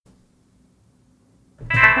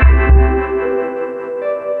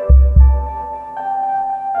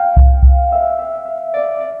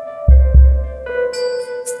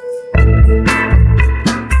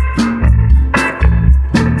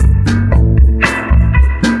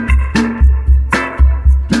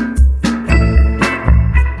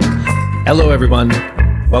Hello, everyone.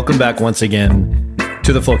 Welcome back once again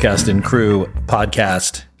to the Fullcast and Crew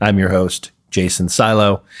podcast. I'm your host, Jason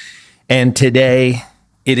Silo. And today,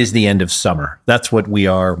 it is the end of summer. That's what we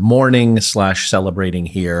are mourning / celebrating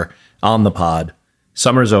here on the pod.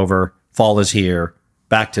 Summer's over. Fall is here.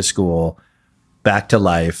 Back to school. Back to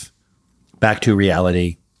life. Back to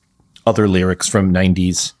reality. Other lyrics from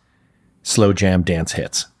 90s slow jam dance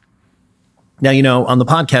hits. Now, on the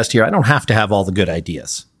podcast here, I don't have to have all the good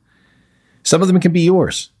ideas. Some of them can be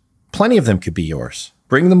yours. Plenty of them could be yours.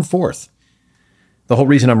 Bring them forth. The whole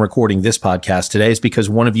reason I'm recording this podcast today is because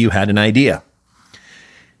one of you had an idea.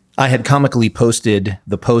 I had comically posted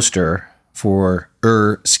the poster for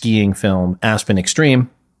skiing film Aspen Extreme,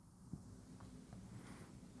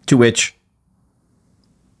 to which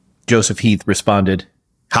Joseph Heath responded,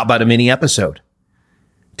 "How about a mini episode?"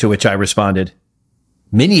 To which I responded,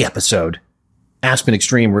 "Mini episode? Aspen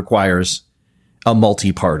Extreme requires a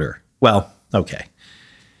multi-parter." Well, okay.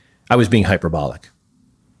 I was being hyperbolic.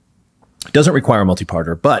 It doesn't require a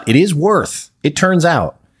multi-parter, but it is worth, it turns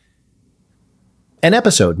out, an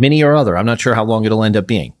episode, mini or other. I'm not sure how long it'll end up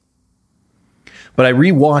being. But I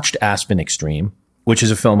rewatched Aspen Extreme, which is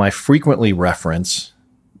a film I frequently reference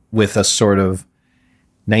with a sort of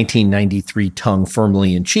 1993 tongue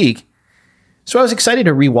firmly in cheek. So I was excited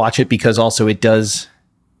to rewatch it because also it does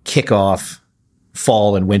kick off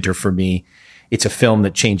fall and winter for me. It's a film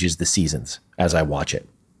that changes the seasons as I watch it.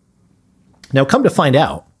 Now, come to find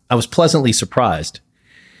out, I was pleasantly surprised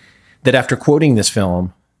that after quoting this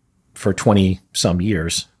film for 20 some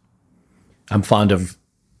years, I'm fond of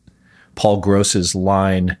Paul Gross's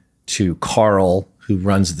line to Carl, who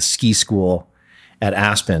runs the ski school at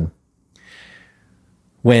Aspen,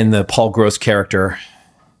 when the Paul Gross character,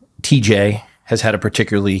 TJ, has had a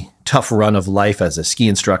particularly tough run of life as a ski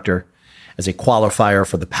instructor, as a qualifier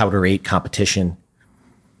for the Powder 8 competition,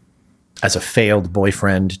 as a failed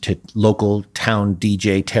boyfriend to local town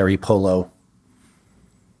DJ Terry Polo.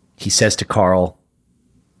 He says to Carl,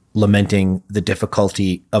 lamenting the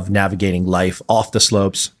difficulty of navigating life off the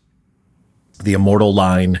slopes, the immortal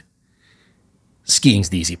line, "Skiing's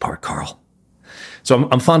the easy part, Carl." So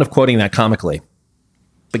I'm fond of quoting that comically.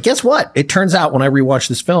 But guess what? It turns out when I rewatch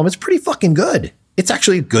this film, it's pretty fucking good. It's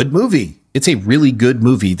actually a good movie. It's a really good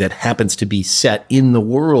movie that happens to be set in the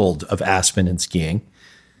world of Aspen and skiing.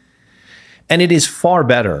 And it is far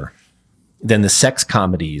better than the sex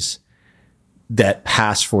comedies that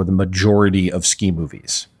pass for the majority of ski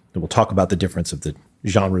movies. And we'll talk about the difference of the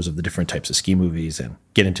genres of the different types of ski movies and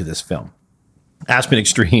get into this film. Aspen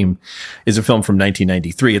Extreme is a film from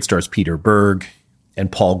 1993. It stars Peter Berg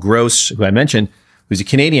and Paul Gross, who I mentioned, who's a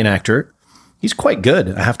Canadian actor. He's quite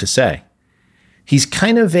good, I have to say. He's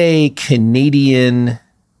kind of a Canadian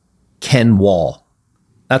Ken Wall.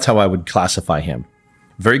 That's how I would classify him.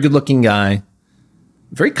 Very good looking guy,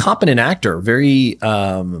 very competent actor, very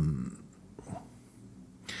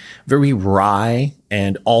wry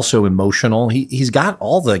and also emotional. He's got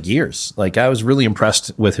all the gears. Like, I was really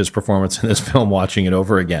impressed with his performance in this film, watching it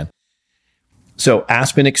over again. So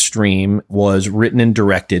Aspen Extreme was written and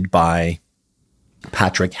directed by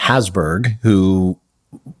Patrick Hasberg, who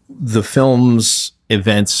the film's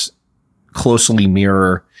events closely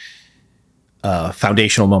mirror a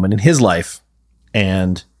foundational moment in his life.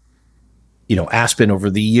 And, Aspen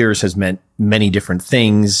over the years has meant many different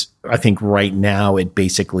things. I think right now it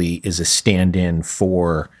basically is a stand-in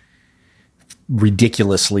for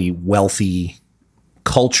ridiculously wealthy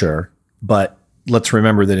culture. But let's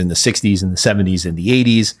remember that in the 60s and the 70s and the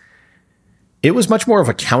 80s, it was much more of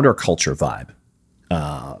a counterculture vibe,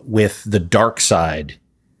 with the dark side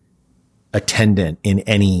attendant in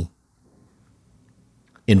any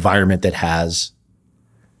environment that has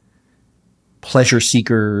pleasure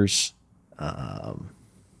seekers,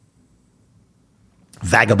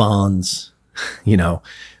 vagabonds,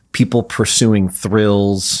 people pursuing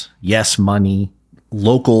thrills, yes, money,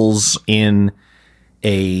 locals in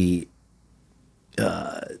a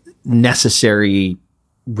necessary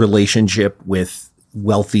relationship with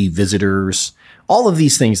wealthy visitors, all of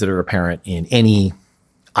these things that are apparent in any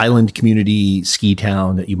island community, ski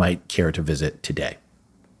town that you might care to visit today.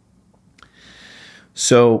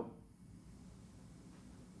 So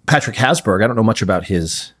Patrick Hasberg, I don't know much about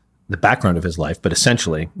the background of his life, but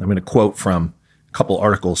essentially, I'm going to quote from a couple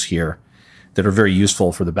articles here that are very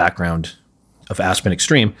useful for the background of Aspen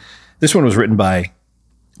Extreme. This one was written by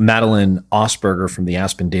Madeline Osberger from the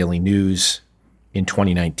Aspen Daily News in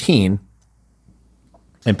 2019.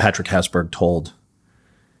 And Patrick Hasberg told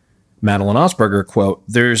Madeline Osberger, quote,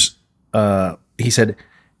 he said,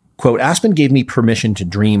 Quote, Aspen gave me permission to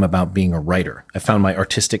dream about being a writer. I found my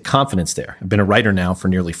artistic confidence there. I've been a writer now for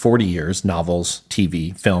nearly 40 years, novels,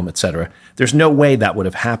 TV, film, etc. There's no way that would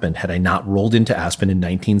have happened had I not rolled into Aspen in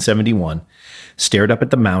 1971, stared up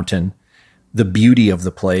at the mountain, the beauty of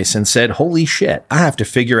the place, and said, holy shit, I have to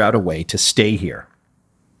figure out a way to stay here.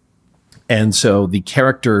 And so the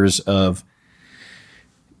characters of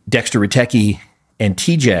Dexter Ritecki and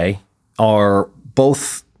TJ are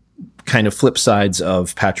both kind of flip sides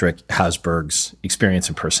of Patrick Hasburg's experience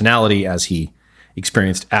and personality as he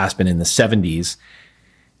experienced Aspen in the 70s.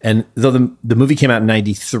 And though the movie came out in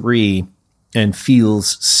 93 and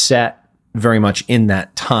feels set very much in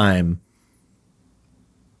that time,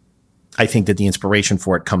 I think that the inspiration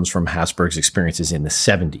for it comes from Hasburg's experiences in the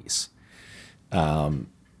 70s. And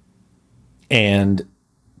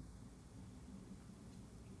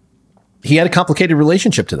he had a complicated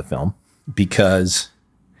relationship to the film because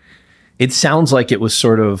it sounds like it was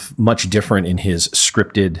sort of much different in his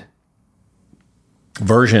scripted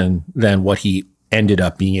version than what he ended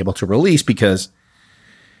up being able to release, because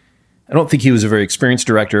I don't think he was a very experienced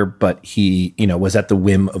director, but he, was at the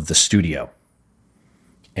whim of the studio.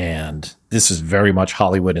 And this is very much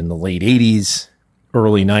Hollywood in the late 80s,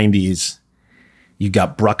 early 90s. You've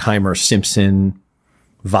got Bruckheimer, Simpson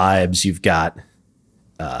vibes. You've got,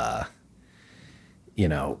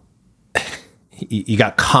 you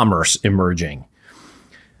got commerce emerging.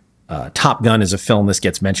 Top Gun is a film this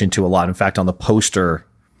gets mentioned to a lot. In fact, on the poster,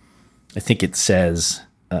 I think it says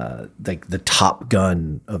like the Top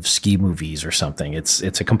Gun of ski movies or something. It's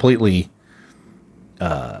a completely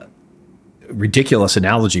ridiculous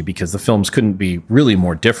analogy because the films couldn't be really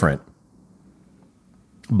more different.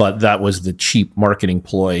 But that was the cheap marketing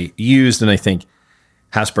ploy used, and I think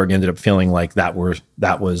Hasburg ended up feeling like that was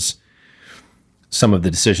some of the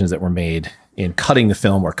decisions that were made in cutting the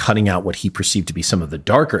film or cutting out what he perceived to be some of the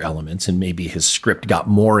darker elements. And maybe his script got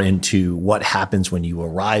more into what happens when you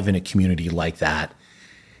arrive in a community like that.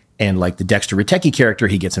 And like the Dexter Ritecki character,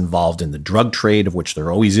 he gets involved in the drug trade, of which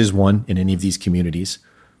there always is one in any of these communities.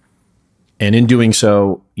 And in doing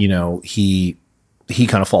so, he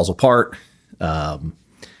kind of falls apart. I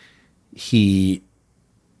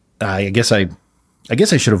guess I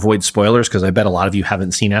should avoid spoilers because I bet a lot of you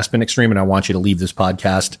haven't seen Aspen Extreme, and I want you to leave this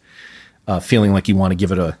podcast feeling like you want to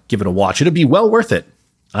give it a watch. It'll be well worth it.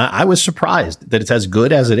 I was surprised that it's as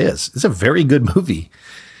good as it is. It's a very good movie,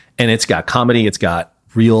 and it's got comedy. It's got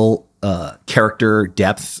real character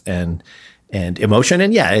depth and emotion,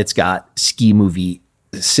 and yeah, it's got ski movie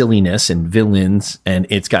silliness and villains, and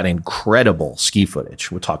it's got incredible ski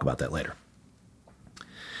footage. We'll talk about that later.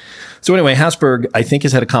 So anyway, Hasburg, I think,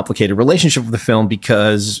 has had a complicated relationship with the film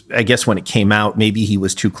because I guess when it came out, maybe he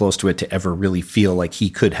was too close to it to ever really feel like he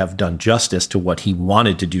could have done justice to what he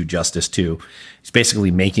wanted to do justice to. He's basically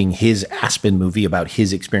making his Aspen movie about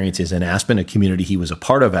his experiences in Aspen, a community he was a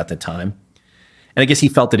part of at the time. And I guess he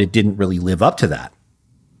felt that it didn't really live up to that.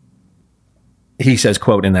 He says,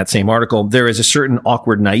 quote, in that same article, there is a certain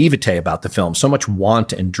awkward naivete about the film, so much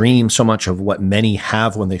want and dream, so much of what many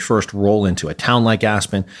have when they first roll into a town like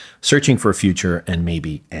Aspen, searching for a future and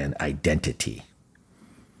maybe an identity.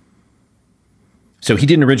 So he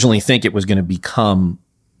didn't originally think it was going to become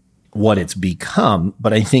what it's become,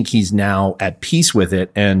 but I think he's now at peace with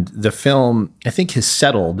it. And the film, I think, has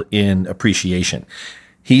settled in appreciation.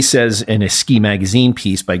 He says in a Ski Magazine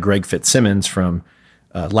piece by Greg Fitzsimmons from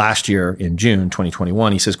last year in June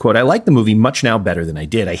 2021, he says, quote, I like the movie much now better than I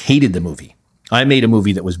did. I hated the movie. I made a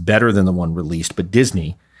movie that was better than the one released, but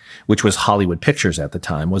Disney, which was Hollywood Pictures at the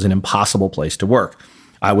time, was an impossible place to work.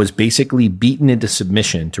 I was basically beaten into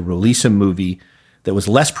submission to release a movie that was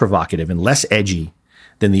less provocative and less edgy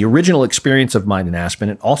than the original experience of mine in Aspen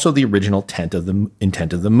and also the original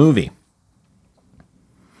intent of the movie.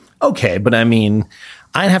 Okay, but I mean,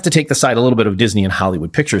 I'd have to take the side a little bit of Disney and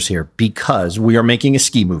Hollywood Pictures here because we are making a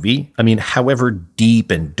ski movie. I mean, however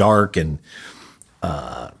deep and dark and,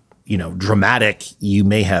 dramatic you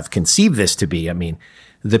may have conceived this to be, I mean,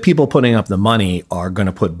 the people putting up the money are going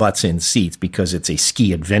to put butts in seats because it's a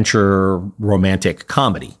ski adventure romantic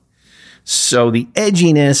comedy. So the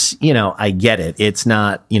edginess, I get it. It's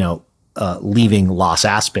not, leaving Los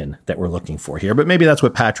Aspen that we're looking for here, but maybe that's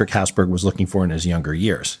what Patrick Hasburg was looking for in his younger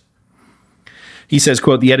years. He says,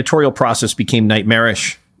 quote, the editorial process became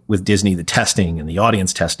nightmarish with Disney, the testing and the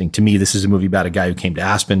audience testing. To me, this is a movie about a guy who came to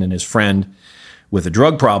Aspen and his friend with a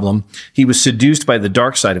drug problem. He was seduced by the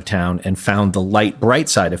dark side of town and found the light, bright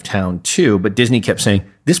side of town too. But Disney kept saying,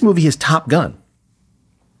 this movie is Top Gun.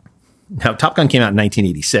 Now, Top Gun came out in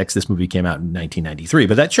 1986. This movie came out in 1993.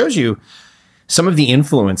 But that shows you some of the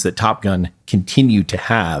influence that Top Gun continued to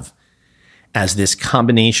have as this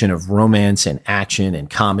combination of romance and action and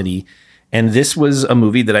comedy. And this was a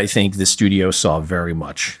movie that I think the studio saw very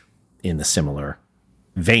much in the similar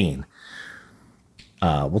vein.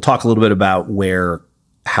 We'll talk a little bit about where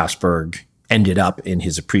Hasberg ended up in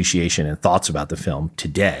his appreciation and thoughts about the film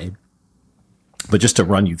today. But just to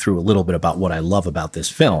run you through a little bit about what I love about this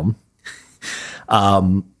film,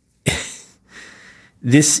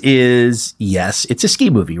 this is, yes, it's a ski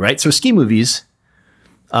movie, right? So ski movies,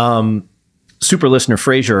 super listener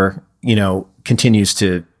Fraser, continues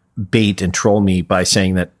to bait and troll me by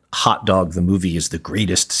saying that Hot Dog, the movie, is the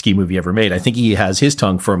greatest ski movie ever made. I think he has his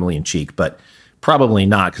tongue firmly in cheek, but probably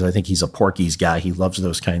not, because I think he's a Porky's guy. He loves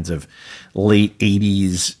those kinds of late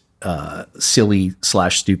 80s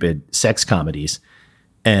silly/stupid sex comedies.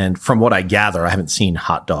 And from what I gather, I haven't seen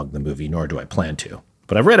Hot Dog, the movie, nor do I plan to.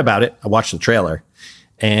 But I've read about it. I watched the trailer.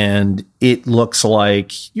 And it looks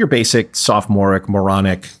like your basic sophomoric,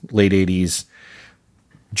 moronic, late 80s,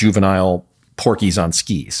 juvenile Porky's on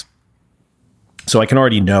skis. So I can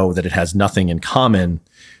already know that it has nothing in common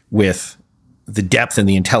with the depth and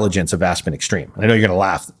the intelligence of Aspen Extreme. And I know you're going to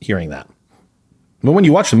laugh hearing that. But when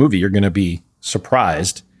you watch the movie, you're going to be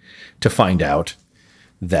surprised to find out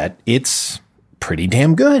that it's pretty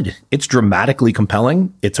damn good. It's dramatically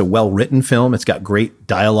compelling. It's a well-written film. It's got great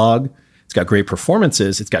dialogue. It's got great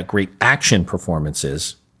performances. It's got great action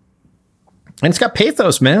performances. And it's got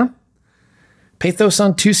pathos, man. Pathos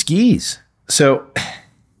on two skis. So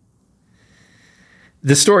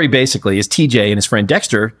the story basically is TJ and his friend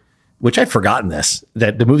Dexter, which I'd forgotten this,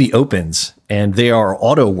 that the movie opens and they are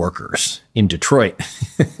auto workers in Detroit.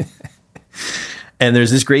 And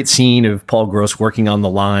there's this great scene of Paul Gross working on the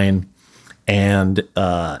line, and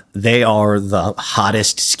they are the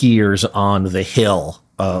hottest skiers on the hill,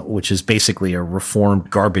 which is basically a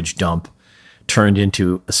reformed garbage dump turned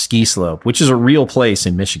into a ski slope, which is a real place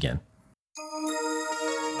in Michigan.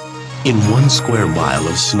 In 1 square mile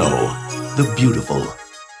of snow, the beautiful,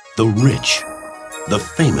 the rich, the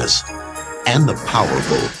famous, and the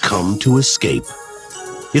powerful come to escape.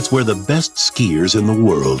 It's where the best skiers in the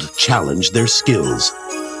world challenge their skills.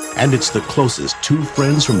 And it's the closest two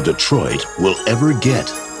friends from Detroit will ever get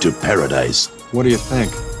to paradise. What do you think?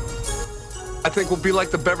 I think we'll be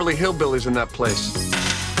like the Beverly Hillbillies in that place.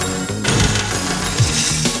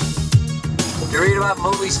 You read about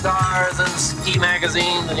movie stars and ski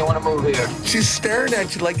magazines and you want to move here. She's staring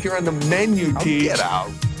at you like you're on the menu, Teach. Get out.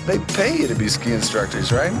 They pay you to be ski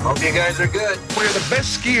instructors, right? Hope you guys are good. We're the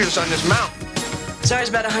best skiers on this mountain. Sorry,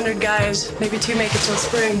 about 100 guys. Maybe 2 make it till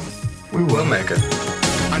spring. We will make it.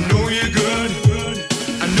 I know you're good.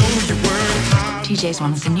 I know you work hard. TJ's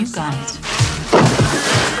one of the new guys.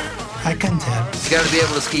 I can tell. You got to be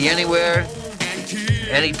able to ski anywhere,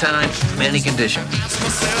 anytime, any condition.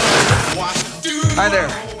 Hi there.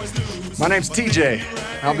 My name's TJ.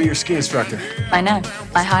 I'll be your ski instructor. I know.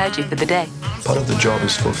 I hired you for the day. Part of the job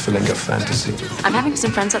is fulfilling a fantasy. I'm having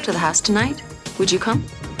some friends up to the house tonight. Would you come?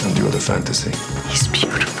 And you're the fantasy. He's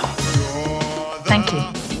beautiful. Thank you.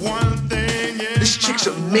 This chick's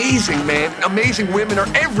amazing, man. Amazing women are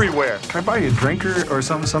everywhere. Can I buy you a drink or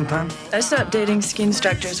something sometime? I stopped dating ski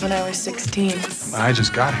instructors when I was 16. I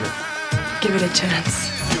just got here. Give it a chance.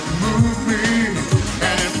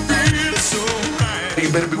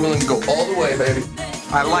 You better be willing to go all the way, baby.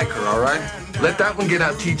 I like her, all right? Let that one get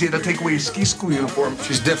out, TJ. They'll take away your ski school uniform.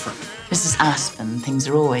 She's different. Mrs. Aspen, things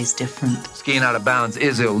are always different. Skiing out of bounds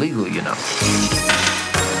is illegal, you know.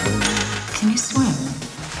 Can you swim?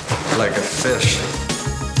 Like a fish.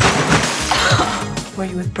 Were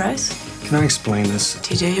you with Bryce? Can I explain this?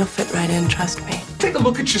 TJ, you'll fit right in, trust me. Take a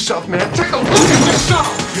look at yourself, man. Take a look at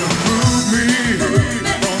yourself. You move me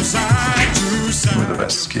from side to side. We're the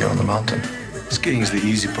best skier on the mountain. Skiing's the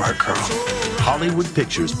easy part, Carl. Hollywood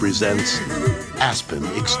Pictures presents Aspen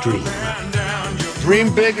Extreme.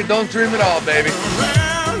 Dream big or don't dream at all, baby.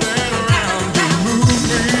 Round and round, you move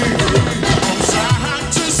me from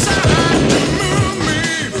side to side.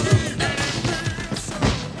 You move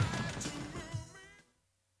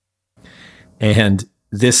me. And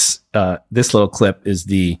this little clip is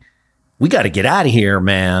the "we got to get out of here,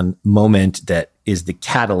 man" moment that is the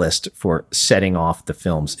catalyst for setting off the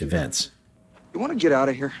film's events. You want to get out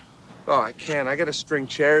of here? Oh, I can't. I got to string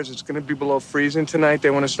chairs. It's going to be below freezing tonight. They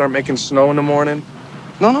want to start making snow in the morning.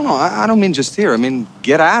 No. I don't mean just here. I mean,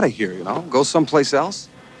 get out of here, Go someplace else.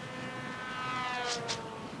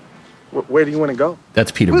 Where do you want to go?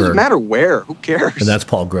 That's Peter What does Berg. it matter where? Who cares? And that's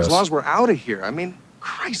Paul Gross. As long as we're out of here. I mean,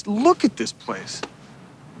 Christ, look at this place.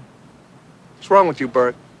 What's wrong with you,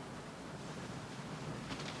 Bert?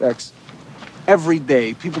 Dex, every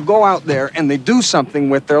day people go out there and they do something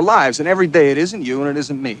with their lives, and every day it isn't you and it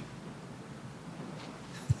isn't me.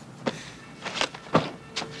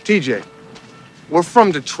 TJ, we're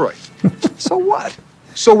from Detroit. So what?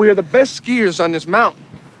 So we are the best skiers on this mountain.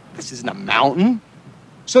 This isn't a mountain.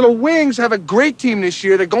 So the Wings have a great team this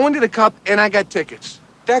year. They're going to the Cup, and I got tickets.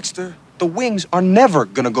 Dexter, the Wings are never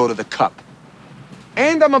gonna go to the Cup.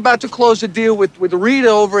 And I'm about to close a deal with Rita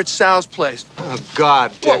over at Sal's place. Oh,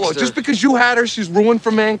 God, Dexter. What, just because you had her, she's ruined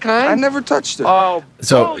for mankind? I never touched her. Oh.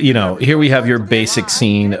 So, you know, here we have your basic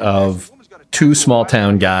scene of two small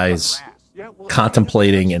town guys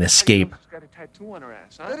contemplating an escape.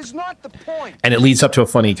 That is not the point. And it leads up to a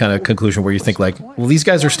funny kind of conclusion where you think like, well, these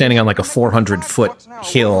guys are standing on like a 400-foot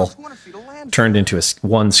hill turned into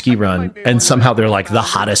one ski run, and somehow they're like the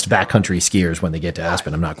hottest backcountry skiers when they get to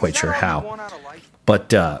Aspen. I'm not quite sure how. But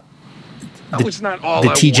the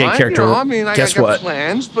TJ character, guess I got what?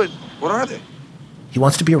 Plans, but What are they? He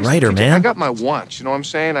wants to be a writer, I man. got my wants, you know what I'm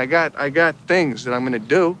saying? I got things that I'm gonna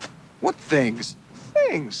do. What things?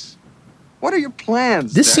 Things. What are your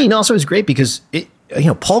plans? This Dad? scene also is great because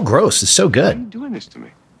Paul Gross is so Why are you good, doing this to me?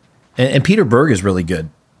 and Peter Berg is really good.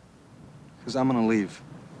 Because I'm gonna leave.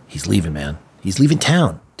 He's leaving, man. He's leaving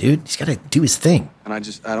town, dude. He's got to do his thing. And I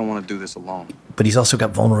don't want to do this alone. But he's also got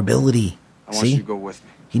vulnerability. I want See? you to go with me.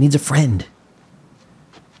 He needs a friend.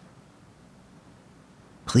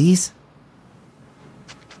 Please?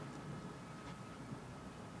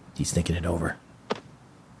 He's thinking it over.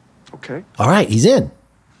 Okay. All right, he's in.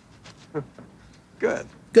 Good.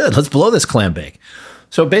 Good. Let's blow this clam bake.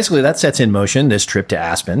 So basically, that sets in motion this trip to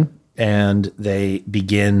Aspen, and they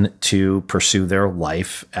begin to pursue their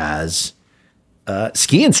life as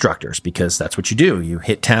ski instructors, because that's what you do. You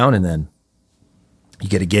hit town, and then you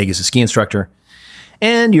get a gig as a ski instructor,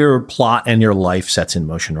 and your plot and your life sets in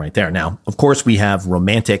motion right there. Now, of course, we have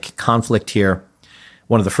romantic conflict here.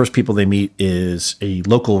 One of the first people they meet is a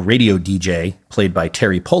local radio DJ played by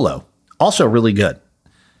Terry Polo, also really good.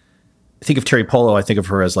 I think of Terry Polo, I think of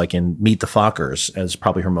her as like in Meet the Fockers as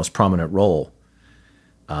probably her most prominent role.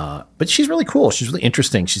 But she's really cool. She's really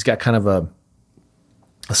interesting. She's got kind of a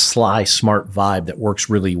sly, smart vibe that works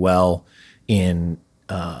really well in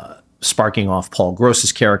sparking off Paul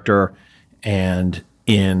Gross's character and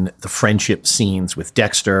in the friendship scenes with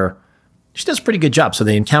Dexter. She does a pretty good job. So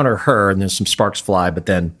they encounter her and there's some sparks fly, but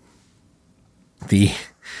then the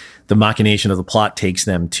machination of the plot takes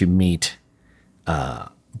them to meet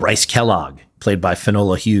Bryce Kellogg, played by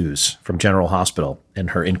Finola Hughes from General Hospital, and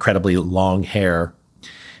her incredibly long hair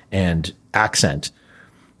and accent.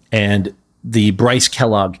 And the Bryce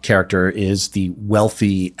Kellogg character is the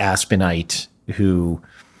wealthy Aspenite who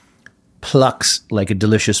plucks like a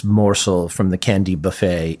delicious morsel from the candy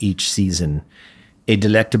buffet each season, a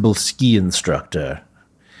delectable ski instructor,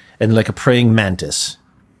 and like a praying mantis,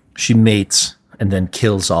 she mates and then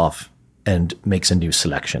kills off and makes a new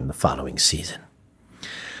selection the following season.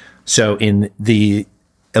 So in the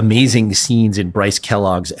amazing scenes in Bryce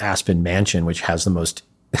Kellogg's Aspen mansion, which has the most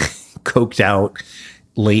coked out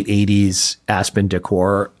late 80s Aspen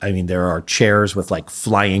decor, I mean, there are chairs with like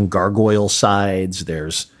flying gargoyle sides.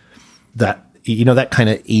 There's that, that kind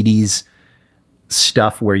of 80s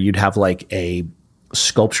stuff where you'd have like a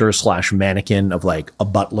sculpture / mannequin of like a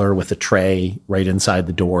butler with a tray right inside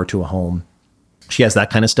the door to a home. She has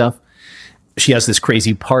that kind of stuff. She has this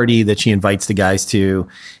crazy party that she invites the guys to.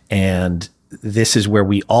 And this is where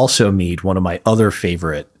we also meet one of my other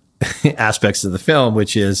favorite aspects of the film,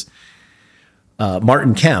 which is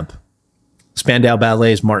Martin Kemp, Spandau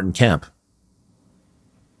Ballet's Martin Kemp,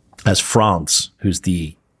 as Franz, who's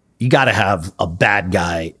you got to have a bad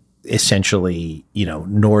guy, essentially,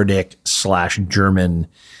 Nordic / German,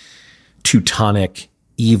 Teutonic,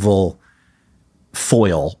 evil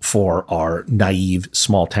foil for our naive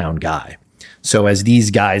small town guy. So as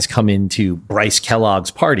these guys come into Bryce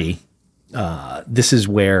Kellogg's party, this is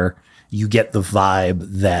where you get the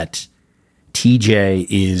vibe that TJ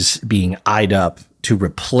is being eyed up to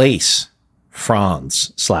replace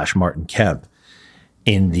Franz / Martin Kemp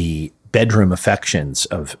in the bedroom affections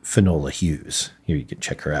of Finola Hughes. Here, you can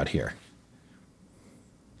check her out here.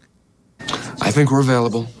 I think we're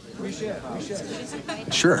available.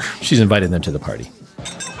 Sure. She's invited them to the party.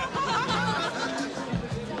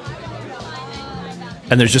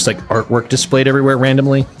 And there's just like artwork displayed everywhere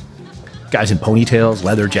randomly. Guys in ponytails,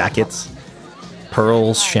 leather jackets,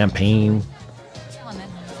 pearls, champagne.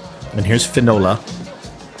 And here's Finola.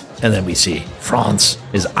 And then we see Franz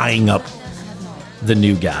is eyeing up the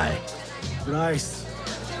new guy. Bryce.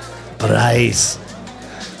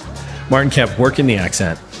 Martin Kemp, working the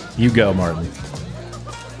accent. You go, Martin.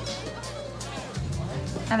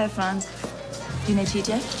 Hello, Franz. Do you know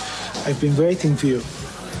TJ? I've been waiting for you.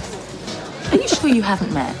 Are you sure you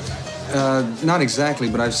haven't met? Not exactly,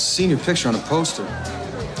 but I've seen your picture on a poster.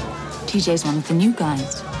 TJ's one of the new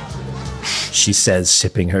guys. She says,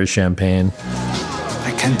 sipping her champagne.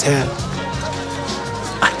 I can tell.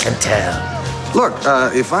 I can tell. Look,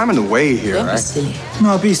 if I'm in the way here, Don't be silly.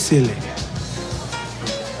 No, be silly.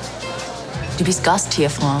 Du bist Gast hier,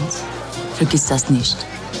 Franz. Vergiss das nicht.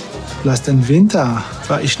 Letzten Winter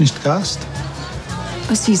war ich nicht Gast.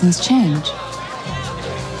 The seasons change.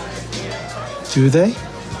 Do they?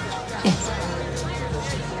 Yes.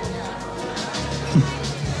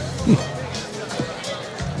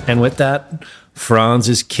 And with that, Franz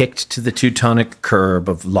is kicked to the Teutonic curb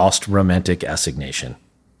of lost romantic assignation,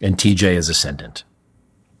 and TJ is ascendant.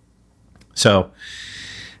 So,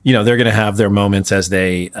 they're going to have their moments as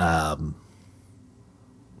they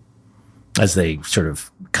sort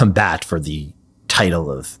of combat for the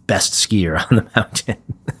title of best skier on the mountain.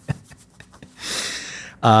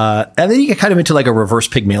 And then you get kind of into like a reverse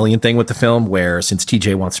Pygmalion thing with the film, where since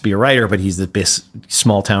TJ wants to be a writer, but he's this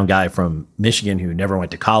small town guy from Michigan who never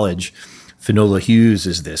went to college, Finola Hughes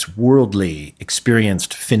is this worldly,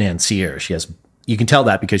 experienced financier. You can tell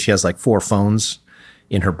that because she has like 4 phones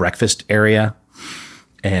in her breakfast area,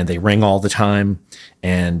 and they ring all the time.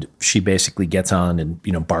 And she basically gets on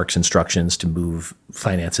and, barks instructions to move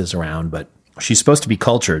finances around, but she's supposed to be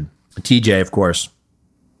cultured. TJ, of course,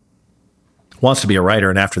 wants to be a writer,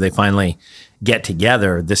 and after they finally get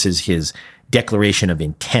together, this is his declaration of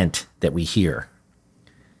intent that we hear.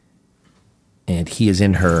 And he is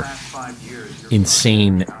in her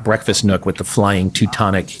insane breakfast nook with the flying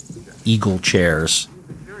Teutonic eagle chairs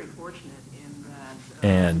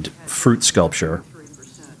and fruit sculpture.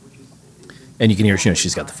 And you can hear,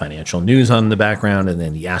 she's got the financial news on in the background, and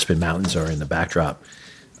then the Aspen Mountains are in the backdrop.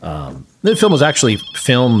 The film was actually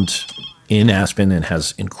filmed in Aspen and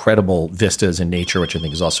has incredible vistas in nature, which I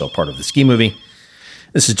think is also a part of the ski movie.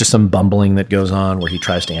 This is just some bumbling that goes on where he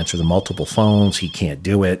tries to answer the multiple phones. He can't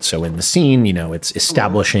do it. So in the scene, it's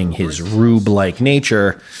establishing his Rube-like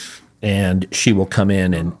nature, and she will come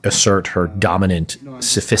in and assert her dominant,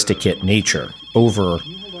 sophisticate nature over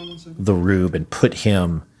the Rube and put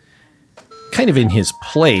him kind of in his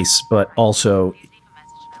place, but also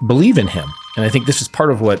believe in him. And I think this is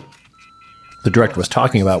part of what the director was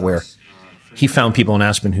talking about, where he found people in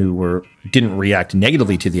Aspen who didn't react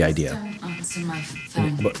negatively to the idea.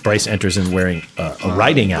 But Bryce enters in wearing a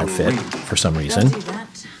riding outfit for some reason.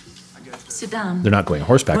 They're not going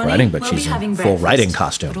horseback riding, but she's in full riding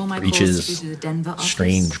costume. Breeches,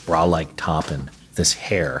 strange bra-like top, and this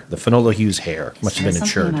hair, the Finola Hughes hair, must have been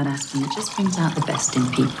insured. It just brings out the best in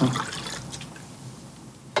people.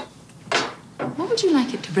 What would you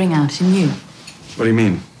like it to bring out in you? What do you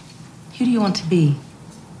mean? Who do you want to be?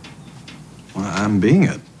 Well, I'm being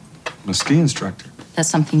it. I'm a ski instructor. That's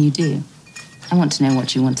something you do. I want to know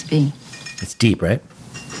what you want to be. It's deep, right?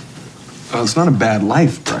 Well, it's not a bad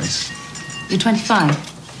life, Bryce. You're 25.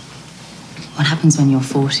 What happens when you're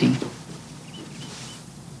 40?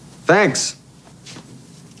 Thanks.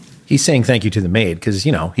 He's saying thank you to the maid because,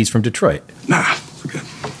 he's from Detroit. Nah, forget.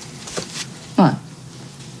 What?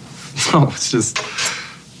 No, it's just...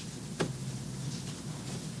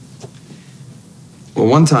 Well,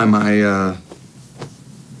 one time I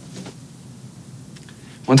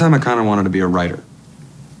kind of wanted to be a writer.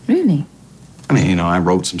 Really? I mean, I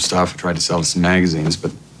wrote some stuff, I tried to sell to some magazines,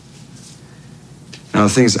 but... the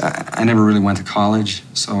thing is, I never really went to college,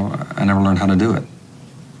 so I never learned how to do it.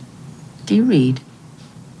 Do you read?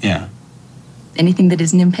 Yeah. Anything that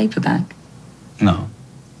isn't in paperback? No.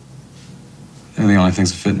 They're the only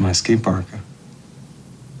things that fit in my ski parka.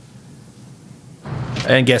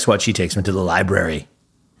 And guess what? She takes him to the library.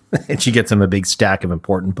 And she gets him a big stack of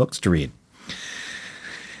important books to read.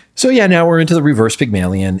 So yeah, now we're into the reverse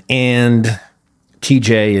Pygmalion, and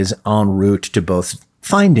TJ is en route to both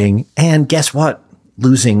finding and, guess what,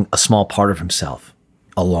 losing a small part of himself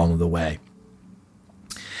along the way.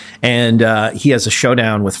 And he has a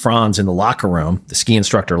showdown with Franz in the locker room, the ski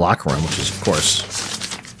instructor locker room, which is, of course,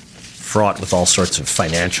 fraught with all sorts of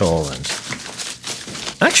financial and...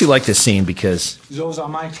 I actually like this scene because... Those are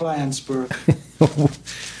my clients, Burke.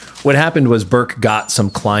 What happened was Burke got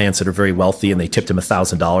some clients that are very wealthy, and they tipped him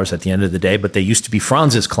 $1,000 at the end of the day, but they used to be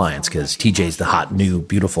Franz's clients because TJ's the hot, new,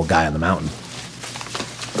 beautiful guy on the mountain.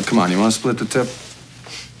 Oh, come on, you want to split the tip?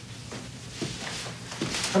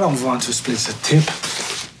 I don't want to split the tip.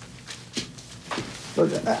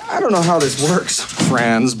 Look, I don't know how this works,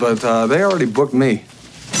 Franz, but they already booked me.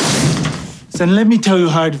 Then let me tell you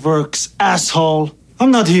how it works, asshole.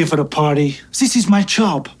 I'm not here for the party. This is my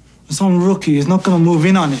job. Some rookie is not going to move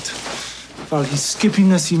in on it while he's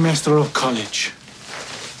skipping a semester of college.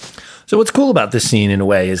 So what's cool about this scene in a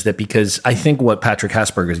way is that because I think what Patrick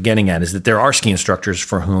Hasberger is getting at is that there are ski instructors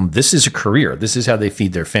for whom this is a career. This is how they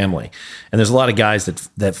feed their family. And there's a lot of guys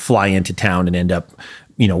that fly into town and end up,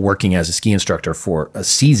 working as a ski instructor for a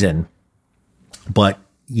season, but,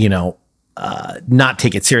 not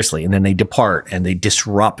take it seriously. And then they depart and they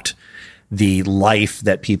disrupt the life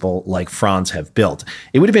that people like Franz have built.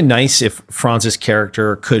 It would have been nice if Franz's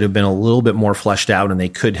character could have been a little bit more fleshed out and they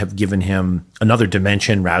could have given him another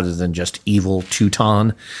dimension rather than just evil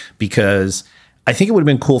Teuton, because I think it would have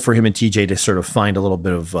been cool for him and TJ to sort of find a little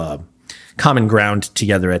bit of common ground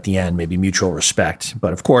together at the end, maybe mutual respect.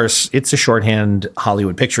 But of course, it's a shorthand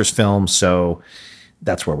Hollywood Pictures film, so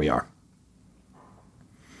that's where we are.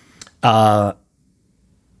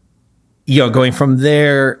 Going from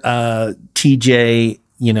there, TJ,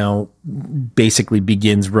 basically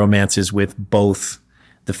begins romances with both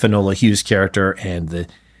the Finola Hughes character and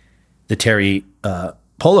the Terry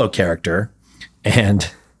Polo character. And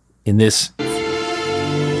in this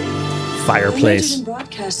fireplace, I majored in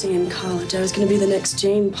broadcasting in college. I was going to be the next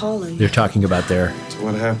Jane Pauley. they're talking about their So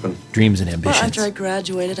what happened? dreams and Well, ambitions. after I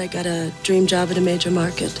graduated, I got a dream job at a major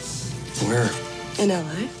market Where? in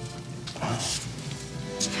LA.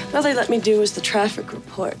 All they let me do was the traffic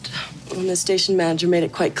report. And the station manager made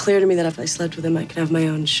it quite clear to me that if I slept with him, I could have my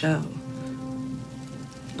own show.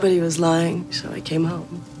 But he was lying, so I came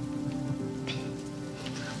home.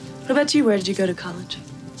 What about you? Where did you go to college?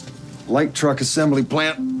 Light truck assembly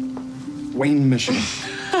plant, Wayne, Michigan.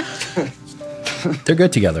 They're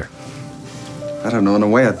good together. I don't know. In a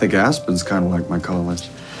way, I think Aspen's kind of like my college.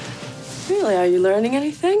 Really? Are you learning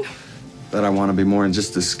anything? That I want to be more than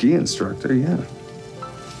just a ski instructor, yeah.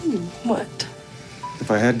 What?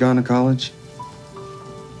 If I had gone to college,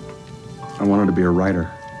 I wanted to be a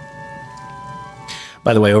writer.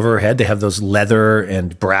 By the way, overhead, they have those leather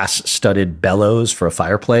and brass studded bellows for a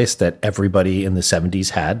fireplace that everybody in the 70s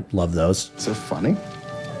had. Love those. Is that funny?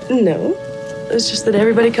 No. It's just that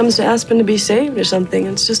everybody comes to Aspen to be saved or something.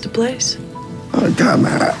 It's just a place. Oh, God,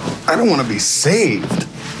 man, I don't want to be saved.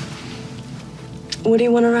 What do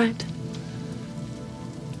you want to write?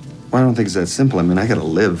 Well, I don't think it's that simple. I mean, I gotta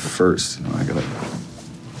live first. I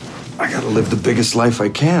gotta live the biggest life I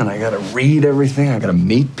can. I gotta read everything. I gotta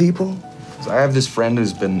meet people. So I have this friend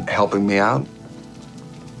who's been helping me out.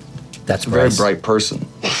 That's a very Bryce. bright person.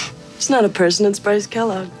 It's not a person, it's Bryce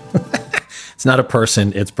Kellogg. It's not a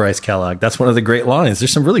person, it's Bryce Kellogg. That's one of the great lines.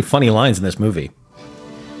 There's some really funny lines in this movie.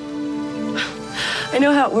 I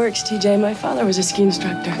know how it works, TJ. My father was a ski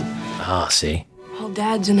instructor. Ah, see. Well,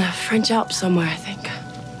 Dad's in the French Alps somewhere, I think.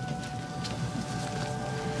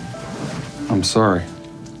 I'm sorry.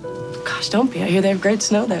 Gosh, don't be. I hear they have great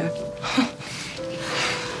snow there.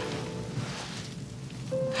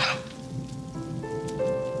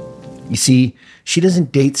 You see, she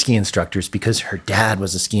doesn't date ski instructors because her dad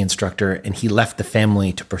was a ski instructor and he left the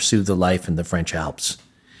family to pursue the life in the French Alps.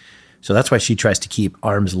 So that's why she tries to keep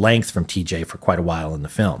arm's length from TJ for quite a while in the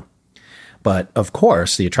film. But of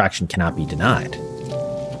course, the attraction cannot be denied.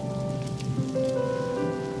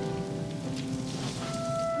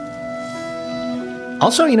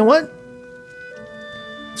 Also, you know what?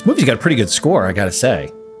 This movie's got a pretty good score, I gotta say.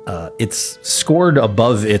 It's scored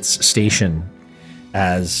above its station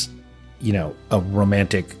as, a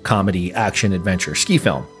romantic comedy action adventure ski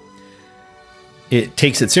film. It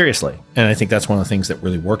takes it seriously. And I think that's one of the things that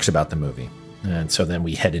really works about the movie. And so then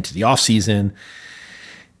we head into the off season,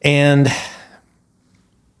 and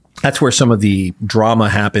that's where some of the drama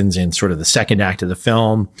happens in sort of the second act of the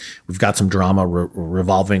film. We've got some drama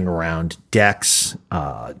revolving around Dex,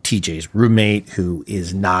 TJ's roommate, who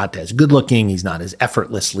is not as good looking. He's not as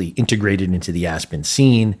effortlessly integrated into the Aspen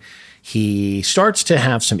scene. He starts to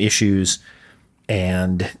have some issues,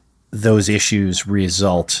 and those issues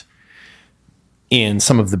result in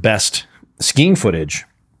some of the best skiing footage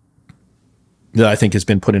that I think has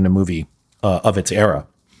been put in a movie of its era.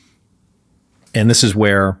 And this is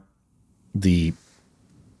where the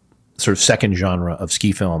sort of second genre of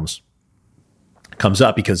ski films comes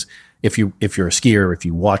up, because if you're a skier, if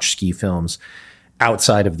you watch ski films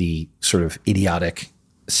outside of the sort of idiotic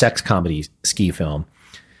sex comedy ski film,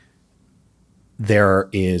 there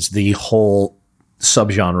is the whole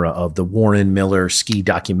subgenre of the Warren Miller ski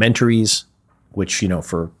documentaries, which,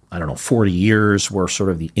 for, 40 years were sort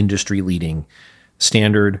of the industry leading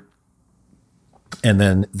standard. And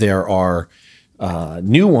then there are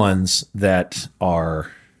new ones that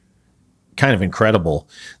are kind of incredible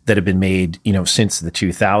that have been made, since the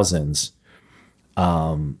 2000s,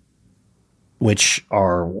 which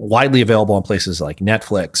are widely available on places like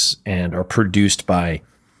Netflix and are produced by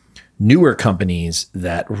newer companies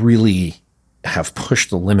that really have pushed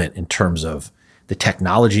the limit in terms of the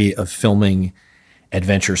technology of filming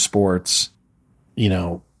adventure sports.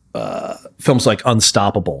 Films like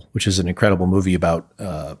Unstoppable, which is an incredible movie about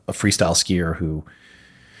a freestyle skier who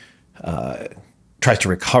tries to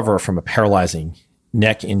recover from a paralyzing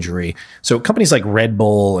neck injury. So companies like Red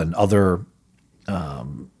Bull and other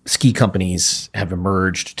ski companies have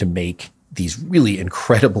emerged to make these really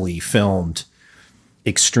incredibly filmed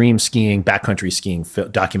extreme skiing, backcountry skiing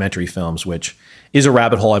documentary films, which is a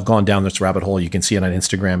rabbit hole. I've gone down this rabbit hole. You can see it on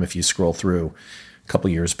Instagram if you scroll through. A couple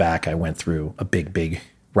years back, I went through a big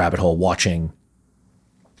rabbit hole watching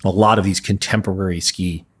a lot of these contemporary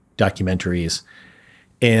ski documentaries,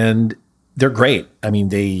 and they're great. I mean,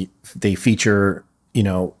 they feature,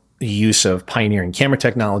 the use of pioneering camera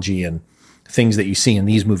technology and things that you see in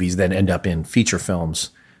these movies then end up in feature films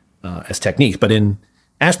as techniques. But in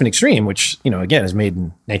Aspen Extreme, which, again, is made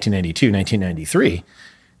in 1992, 1993,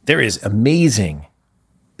 there is amazing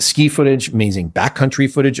ski footage, amazing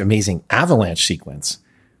backcountry footage, amazing avalanche sequence.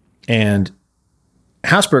 And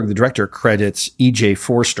Hasberg, the director, credits E.J.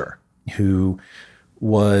 Forster, who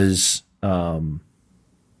was,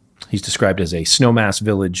 he's described as a Snowmass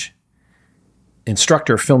Village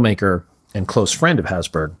instructor, filmmaker, and close friend of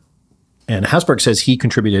Hasberg. And Hasberg says he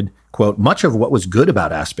contributed, quote, much of what was good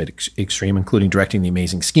about Aspen Extreme, including directing the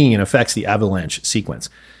amazing skiing and effects, the avalanche sequence.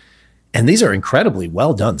 And these are incredibly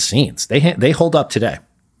well done scenes. They hold up today.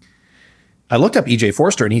 I looked up E.J.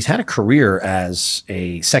 Forster, and he's had a career as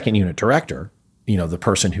a second unit director, the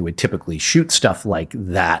person who would typically shoot stuff like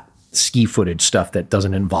that, ski footage stuff that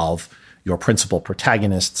doesn't involve your principal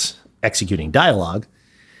protagonists executing dialogue.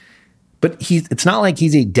 But it's not like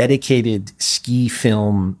he's a dedicated ski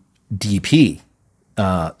film DP.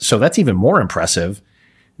 So that's even more impressive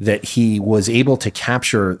that he was able to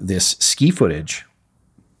capture this ski footage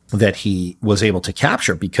that he was able to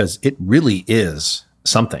capture, because it really is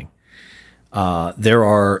something.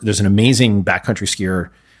 There's an amazing backcountry skier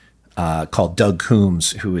called Doug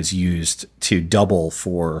Coombs, who is used to double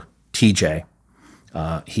for TJ.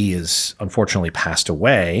 He is unfortunately passed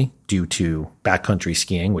away due to backcountry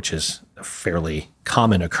skiing, which is a fairly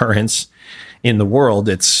common occurrence in the world.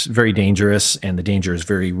 It's very dangerous, and the danger is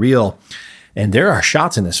very real. And there are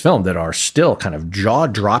shots in this film that are still kind of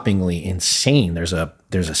jaw-droppingly insane. There's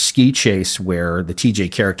a ski chase where the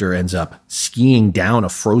TJ character ends up skiing down a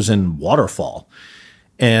frozen waterfall,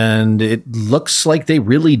 and it looks like they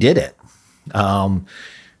really did it.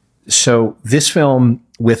 So this film,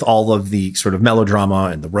 with all of the sort of melodrama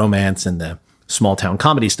and the romance and the small town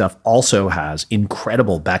comedy stuff, also has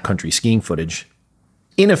incredible backcountry skiing footage.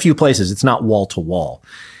 In a few places, it's not wall to wall.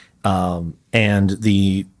 And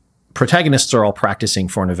the protagonists are all practicing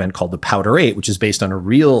for an event called the Powder 8, which is based on a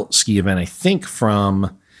real ski event, I think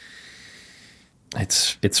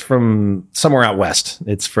it's from somewhere out west.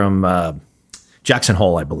 It's from Jackson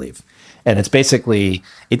Hole, I believe. And it's basically,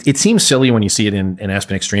 it seems silly when you see it in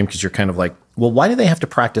Aspen Extreme, because you're kind of like, well, why do they have to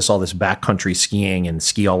practice all this backcountry skiing and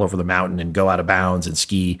ski all over the mountain and go out of bounds and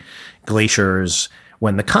ski glaciers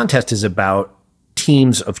when the contest is about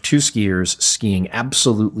teams of two skiers skiing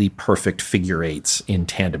absolutely perfect figure eights in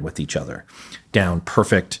tandem with each other down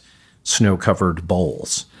perfect snow-covered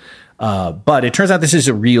bowls. But it turns out this is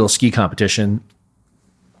a real ski competition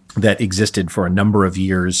that existed for a number of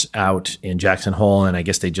years out in Jackson Hole, and I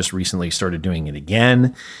guess they just recently started doing it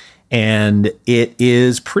again. And it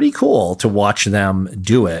is pretty cool to watch them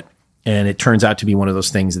do it. And it turns out to be one of those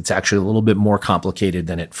things that's actually a little bit more complicated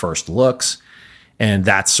than it first looks. And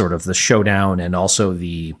that's sort of the showdown, and also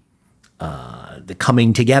the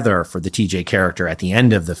coming together for the TJ character at the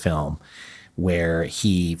end of the film, where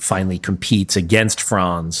he finally competes against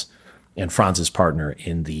Franz and Franz's partner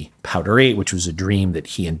in the Powder 8, which was a dream that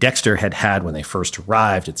he and Dexter had had when they first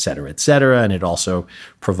arrived, et cetera, et cetera. And it also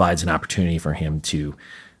provides an opportunity for him to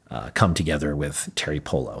come together with Terry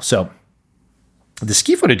Polo. So the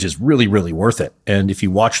ski footage is really, really worth it. And if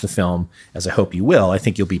you watch the film, as I hope you will, I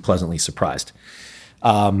think you'll be pleasantly surprised.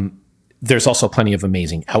 There's also plenty of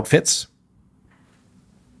amazing outfits.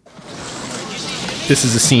 This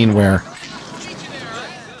is a scene where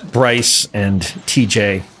Bryce and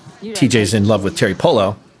TJ's in love with Terry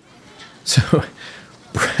Polo. So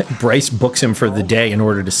Bryce books him for the day in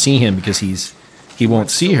order to see him, because he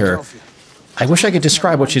won't see her. I wish I could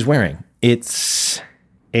describe what she's wearing. It's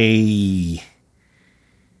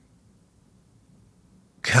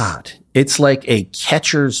it's like a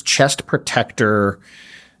catcher's chest protector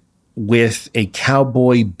with a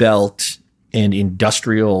cowboy belt and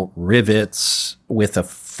industrial rivets, with a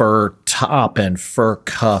fur top and fur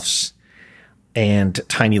cuffs and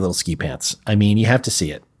tiny little ski pants. I mean, you have to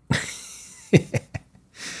see it.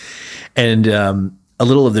 And a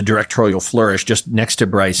little of the directorial flourish just next to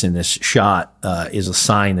Bryce in this shot is a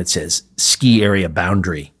sign that says ski area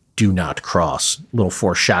boundary, do not cross. A little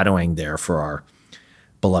foreshadowing there for our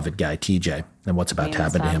beloved guy, TJ, and what's about to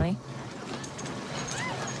happen to him.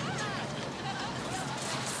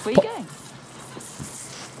 Where are you going?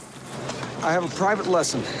 I have a private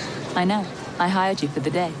lesson. I know. I hired you for the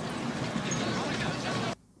day.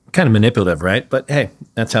 Kind of manipulative, right? But hey,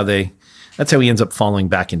 that's how he ends up falling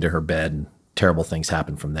back into her bed, and terrible things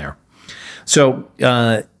happen from there. So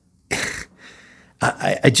I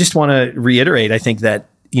just want to reiterate, I think that,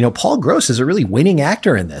 Paul Gross is a really winning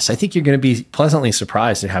actor in this. I think you're going to be pleasantly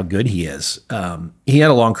surprised at how good he is. He had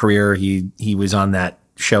a long career. He was on that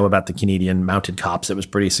show about the Canadian mounted cops that was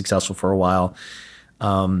pretty successful for a while.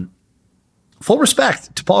 Full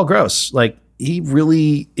respect to Paul Gross. Like, he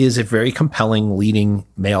really is a very compelling leading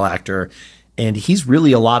male actor. And he's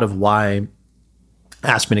really a lot of why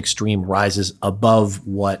Aspen Extreme rises above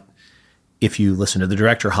what, if you listen to the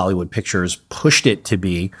director, Hollywood Pictures pushed it to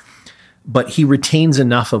be. But he retains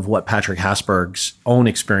enough of what Patrick Hasberg's own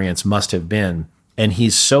experience must have been. And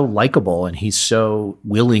he's so likable, and he's so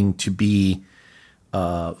willing to be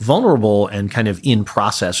vulnerable and kind of in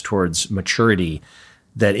process towards maturity,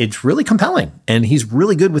 that it's really compelling. And he's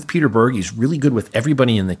really good with Peter Berg. He's really good with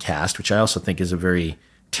everybody in the cast, which I also think is a very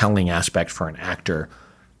telling aspect for an actor.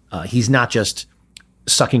 He's not just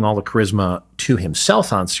sucking all the charisma to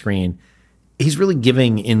himself on screen. He's really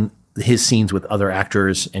giving in his scenes with other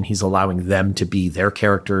actors, and he's allowing them to be their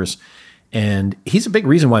characters. And he's a big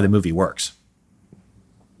reason why the movie works.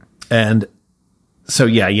 And so,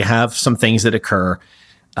 yeah, you have some things that occur.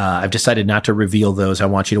 I've decided not to reveal those. I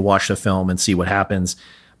want you to watch the film and see what happens.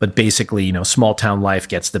 But basically, small town life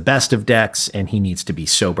gets the best of Dex, and he needs to be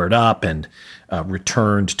sobered up and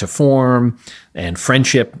returned to form, and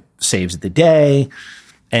friendship saves the day.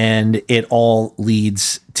 And it all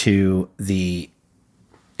leads to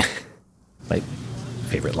my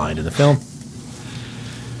favorite line in the film.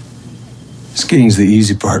 Skiing's the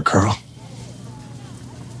easy part, Carl.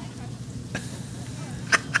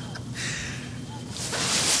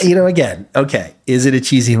 Again, okay, is it a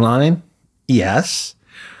cheesy line? Yes,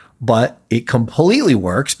 but it completely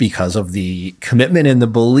works because of the commitment and the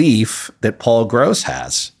belief that Paul Gross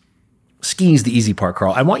has. Skiing's the easy part,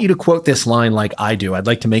 Carl. I want you to quote this line like I do. I'd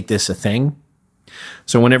like to make this a thing.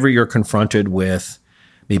 So whenever you're confronted with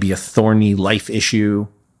maybe a thorny life issue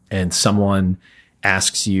and someone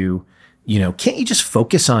asks you, can't you just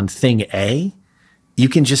focus on thing A? You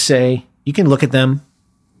can just say, you can look at them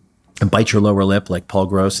and bite your lower lip like Paul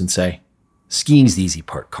Gross and say, skiing's the easy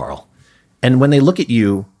part, Carl. And when they look at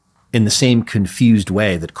you in the same confused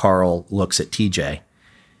way that Carl looks at TJ,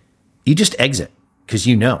 you just exit because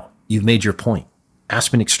you've made your point.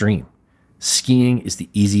 Aspen Extreme. Skiing is the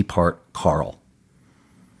easy part, Carl.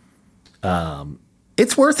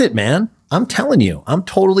 It's worth it, man. I'm telling you, I'm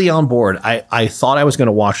totally on board. I thought I was going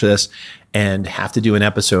to watch this and have to do an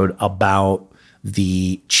episode about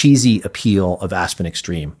the cheesy appeal of Aspen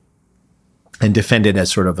Extreme and defend it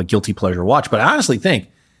as sort of a guilty pleasure watch. But I honestly think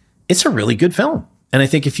it's a really good film. And I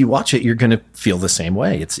think if you watch it, you're going to feel the same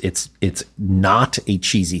way. It's not a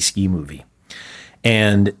cheesy ski movie.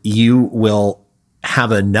 And you will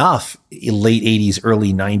have enough late 80s,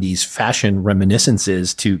 early 90s fashion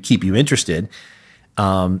reminiscences to keep you interested.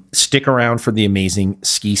 Stick around for the amazing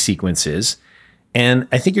ski sequences. And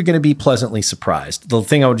I think you're going to be pleasantly surprised. The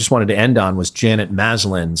thing I just wanted to end on was Janet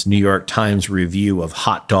Maslin's New York Times review of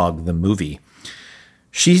Hot Dog, the movie.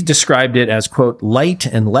 She described it as, quote, light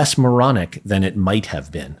and less moronic than it might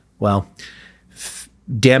have been. Well,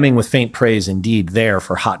 damning with faint praise indeed there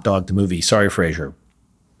for Hot Dog, the movie. Sorry, Frasier.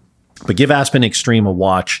 But give Aspen Extreme a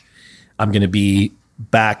watch. I'm going to be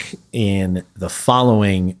back in the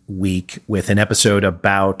following week with an episode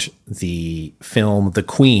about the film The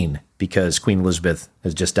Queen, because Queen Elizabeth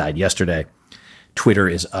has just died yesterday. Twitter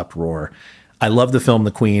is uproar. I love the film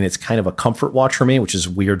The Queen. It's kind of a comfort watch for me, which is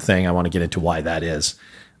a weird thing. I want to get into why that is.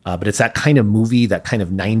 But it's that kind of movie, that kind of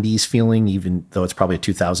 90s feeling, even though it's probably a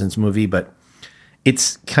 2000s movie. But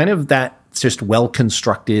it's kind of that just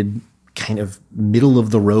well-constructed, kind of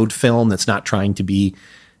middle-of-the-road film that's not trying to be,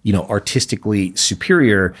 artistically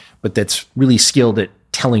superior, but that's really skilled at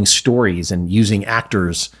telling stories and using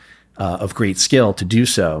actors of great skill to do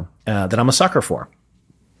so, that I'm a sucker for.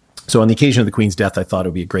 So on the occasion of the Queen's death, I thought it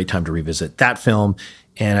would be a great time to revisit that film.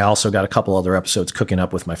 And I also got a couple other episodes cooking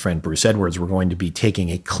up with my friend Bruce Edwards. We're going to be taking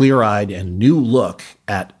a clear-eyed and new look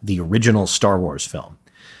at the original Star Wars film.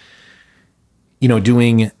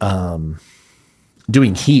 Doing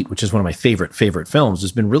doing Heat, which is one of my favorite films,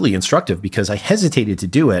 has been really instructive because I hesitated to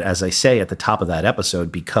do it, as I say at the top of that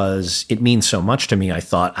episode, because it means so much to me. I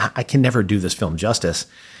thought, I can never do this film justice.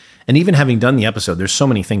 And even having done the episode, there's so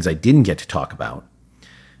many things I didn't get to talk about.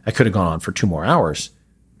 I could have gone on for 2 more hours.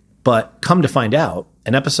 But come to find out,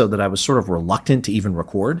 an episode that I was sort of reluctant to even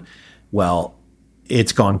record, well,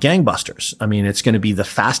 it's gone gangbusters. I mean, it's going to be the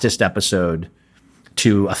fastest episode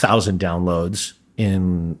to 1,000 downloads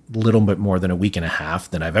in a little bit more than a week and a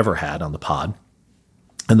half than I've ever had on the pod.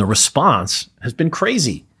 And the response has been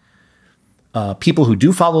crazy. People who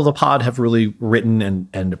do follow the pod have really written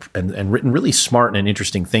and written really smart and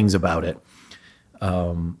interesting things about it,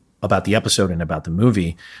 about the episode and about the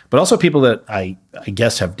movie. But also people that I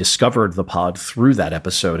guess have discovered the pod through that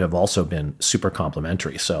episode have also been super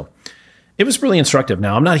complimentary. So it was really instructive.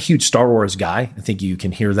 Now, I'm not a huge Star Wars guy. I think you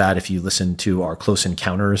can hear that if you listen to our Close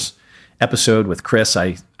Encounters episode with Chris.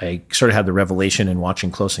 I sort of had the revelation in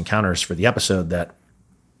watching Close Encounters for the episode that,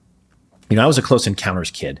 you know, I was a Close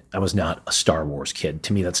Encounters kid. I was not a Star Wars kid.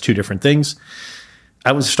 To me, that's 2 different things.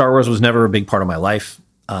 Star Wars was never a big part of my life.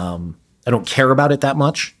 I don't care about it that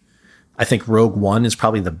much. I think Rogue One is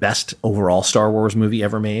probably the best overall Star Wars movie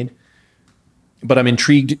ever made. But I'm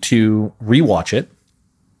intrigued to rewatch it,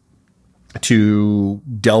 to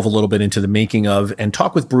delve a little bit into the making of, and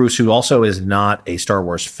talk with Bruce, who also is not a Star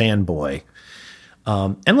Wars fanboy.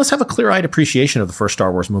 And let's have a clear-eyed appreciation of the first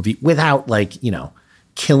Star Wars movie without, like, you know,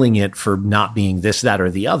 killing it for not being this, that,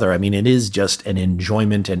 or the other. I mean, it is just an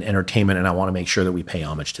enjoyment and entertainment, and I want to make sure that we pay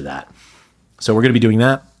homage to that. So we're going to be doing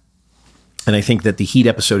that. And I think that the Heat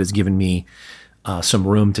episode has given me some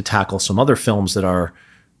room to tackle some other films that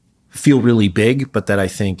feel really big, but that I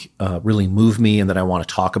think really move me and that I want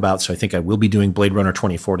to talk about. So I think I will be doing Blade Runner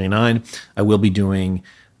 2049. I will be doing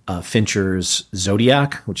Fincher's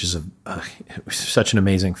Zodiac, which is such an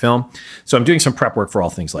amazing film. So I'm doing some prep work for all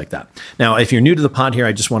things like that. Now, if you're new to the pod here,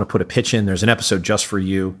 I just want to put a pitch in. There's an episode just for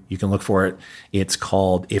you. You can look for it. It's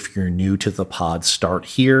called If You're New to the Pod, Start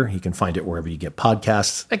Here. You can find it wherever you get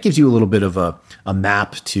podcasts. That gives you a little bit of a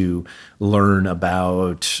map to learn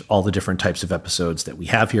about all the different types of episodes that we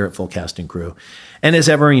have here at Full Cast and Crew. And as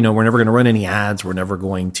ever, you know, we're never going to run any ads. We're never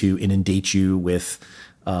going to inundate you with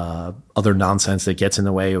other nonsense that gets in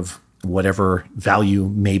the way of whatever value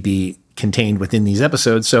may be contained within these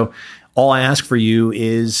episodes. So all I ask for you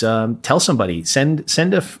is tell somebody, send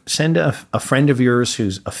a friend of yours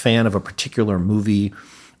who's a fan of a particular movie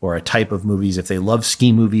or a type of movies. If they love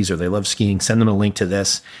ski movies or they love skiing, send them a link to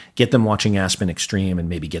this, get them watching Aspen Extreme, and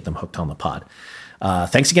maybe get them hooked on the pod.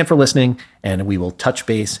 Thanks again for listening, and we will touch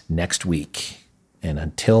base next week. And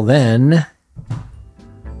until then,